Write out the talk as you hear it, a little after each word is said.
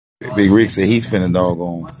Big Rick said he's finna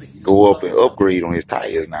doggone go up and upgrade on his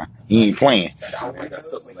tires now. He ain't playing.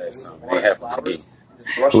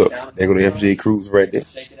 Look, there go the FJ Cruise right there.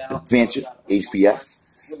 Venture, HPI.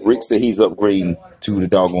 Rick said he's upgrading to the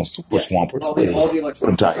doggone Super Swampers. Where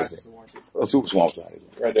them tires at? Super Swamp tires.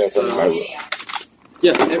 Right there.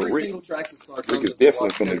 Yeah, every single Traxxas car. Rick is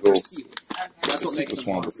definitely finna go to the Super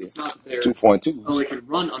Swampers. 2.2. Oh, it can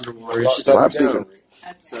run underwater. It's just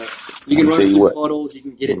so you can run through puddles, you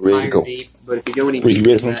can get it tire deep, but if you go any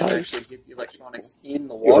deeper than that, actually get the electronics in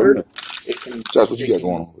the water, it can. That's what you got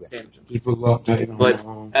going on over there. People love that. But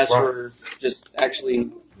as for just actually,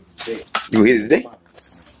 you hit it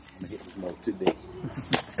today.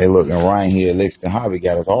 Hey, look, and Ryan here at Lexington Hobby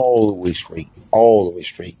got us all the way straight,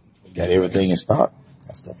 Got everything in stock.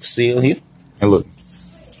 Got stuff for sale here, and look,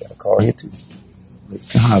 got a car here too.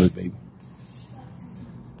 Lexington Hobby, baby.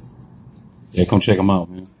 Yeah, come check them out,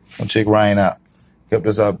 man. Come check Ryan out. Helped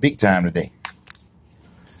us out big time today.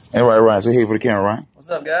 All right, Ryan. Say hey for the camera, Ryan. What's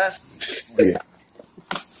up, guys? Yeah.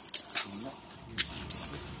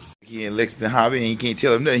 He in Lexington Hobby, and you can't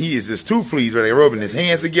tell him nothing. He is just too pleased right there, rubbing his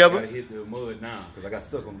hands together. I hit the mud now because I got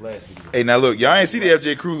stuck on last video. Hey, now look, y'all ain't see the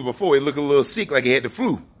FJ Cruiser before. He looked a little sick, like he had the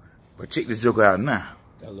flu. But check this joker out now.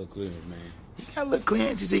 Got a little clearance, man. He got a little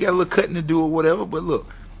clearance. He said he got a little cutting to do or whatever. But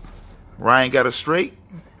look, Ryan got a straight.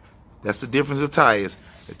 That's the difference of tires.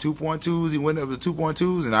 The 2.2s, he went up to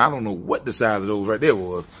 2.2s, and I don't know what the size of those right there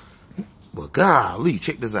was. But golly,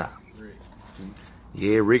 check this out.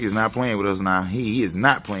 Yeah, Rick is not playing with us now. He is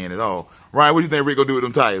not playing at all. Ryan, what do you think Rick gonna do with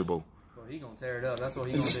them tires, Bo? Well, he gonna tear it up. That's what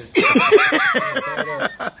he gonna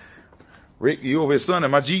do. Rick, you over his son in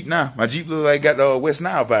my Jeep now. My Jeep look like it got the West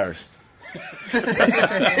Nile virus.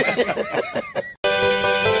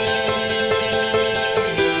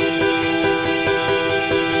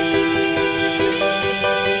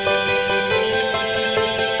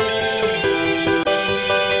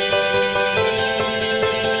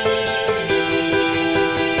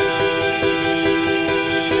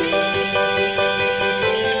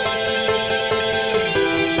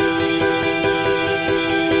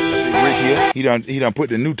 He done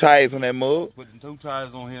put the new tires on that mug. Put the new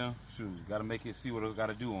tires on here. Shoot, gotta make it see what it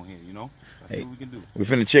gotta do on here, you know? Let's see what we can do. We're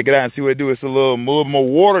finna check it out and see what it do. It's a little more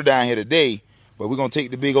water down here today. But we're gonna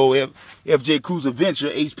take the big old FJ Cruiser Venture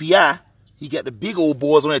HPI. He got the big old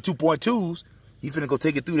boys on that 2.2s. He finna go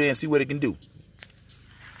take it through there and see what it can do.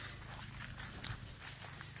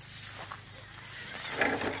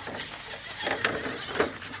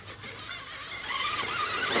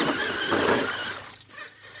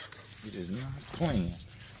 It is not playing.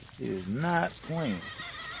 It is not playing.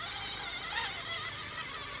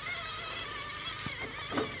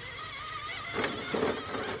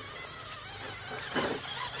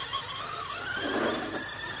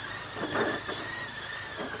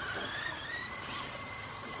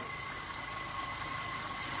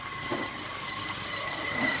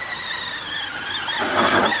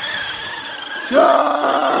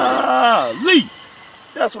 Golly!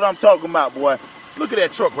 That's what I'm talking about, boy. Look at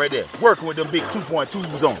that truck right there, working with them big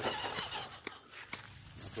 2.2s on. That's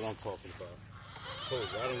what I'm talking about.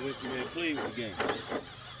 I done went through there and played with the game.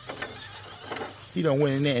 He done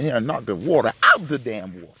went in there and he done knocked the water out the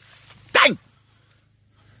damn water. Dang!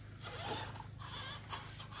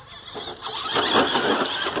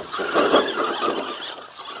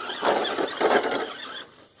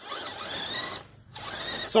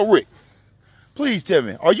 So Rick, please tell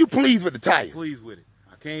me, are you pleased with the tire? Pleased with it.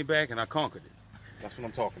 I came back and I conquered it. That's what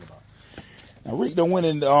I'm talking about. Now Rick done went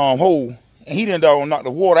in the hole and he done knock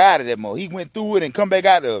the water out of that mode. He went through it and come back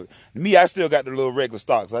out of it. Me, I still got the little regular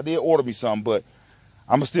stocks. I did order me some, but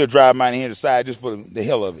I'm gonna still drive mine in here to the side just for the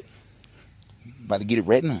hell of it. About to get it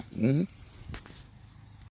right now.